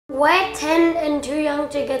We're 10 and too young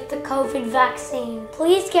to get the COVID vaccine.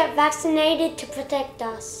 Please get vaccinated to protect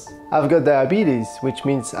us. I've got diabetes, which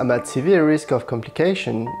means I'm at severe risk of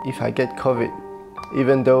complication if I get COVID,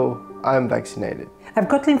 even though I'm vaccinated. I've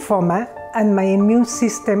got lymphoma and my immune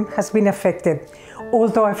system has been affected.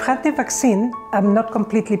 Although I've had the vaccine, I'm not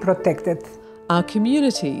completely protected. Our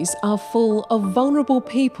communities are full of vulnerable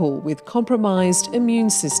people with compromised immune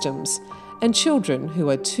systems and children who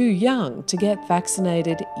are too young to get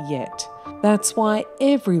vaccinated yet. That's why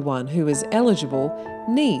everyone who is eligible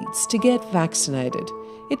needs to get vaccinated.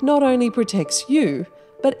 It not only protects you,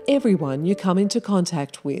 but everyone you come into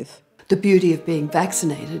contact with. The beauty of being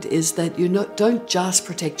vaccinated is that you don't just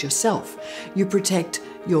protect yourself, you protect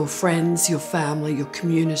your friends, your family, your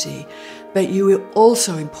community, but you will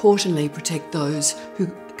also importantly protect those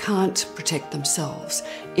who can't protect themselves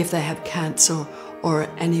if they have cancer or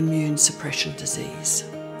an immune suppression disease.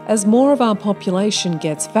 As more of our population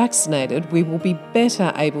gets vaccinated, we will be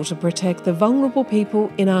better able to protect the vulnerable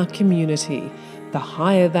people in our community. The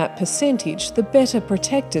higher that percentage, the better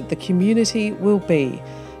protected the community will be.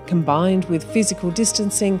 Combined with physical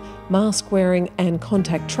distancing, mask wearing and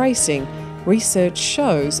contact tracing, research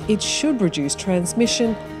shows it should reduce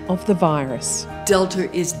transmission of the virus.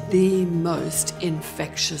 Delta is the most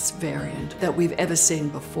infectious variant that we've ever seen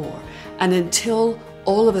before. And until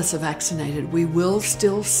all of us are vaccinated, we will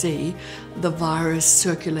still see the virus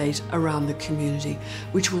circulate around the community,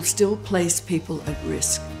 which will still place people at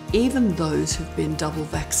risk, even those who've been double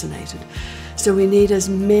vaccinated. So we need as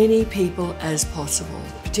many people as possible,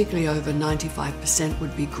 particularly over 95%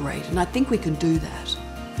 would be great, and I think we can do that.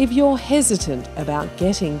 If you're hesitant about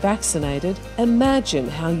getting vaccinated, imagine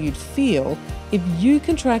how you'd feel if you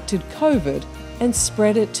contracted COVID and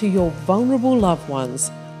spread it to your vulnerable loved ones,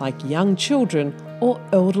 like young children or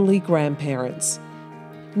elderly grandparents.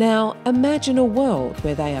 Now imagine a world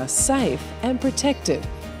where they are safe and protected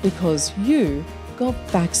because you got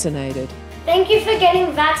vaccinated. Thank you for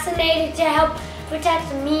getting vaccinated to help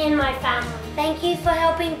protect me and my family. Thank you for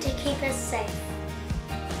helping to keep us safe.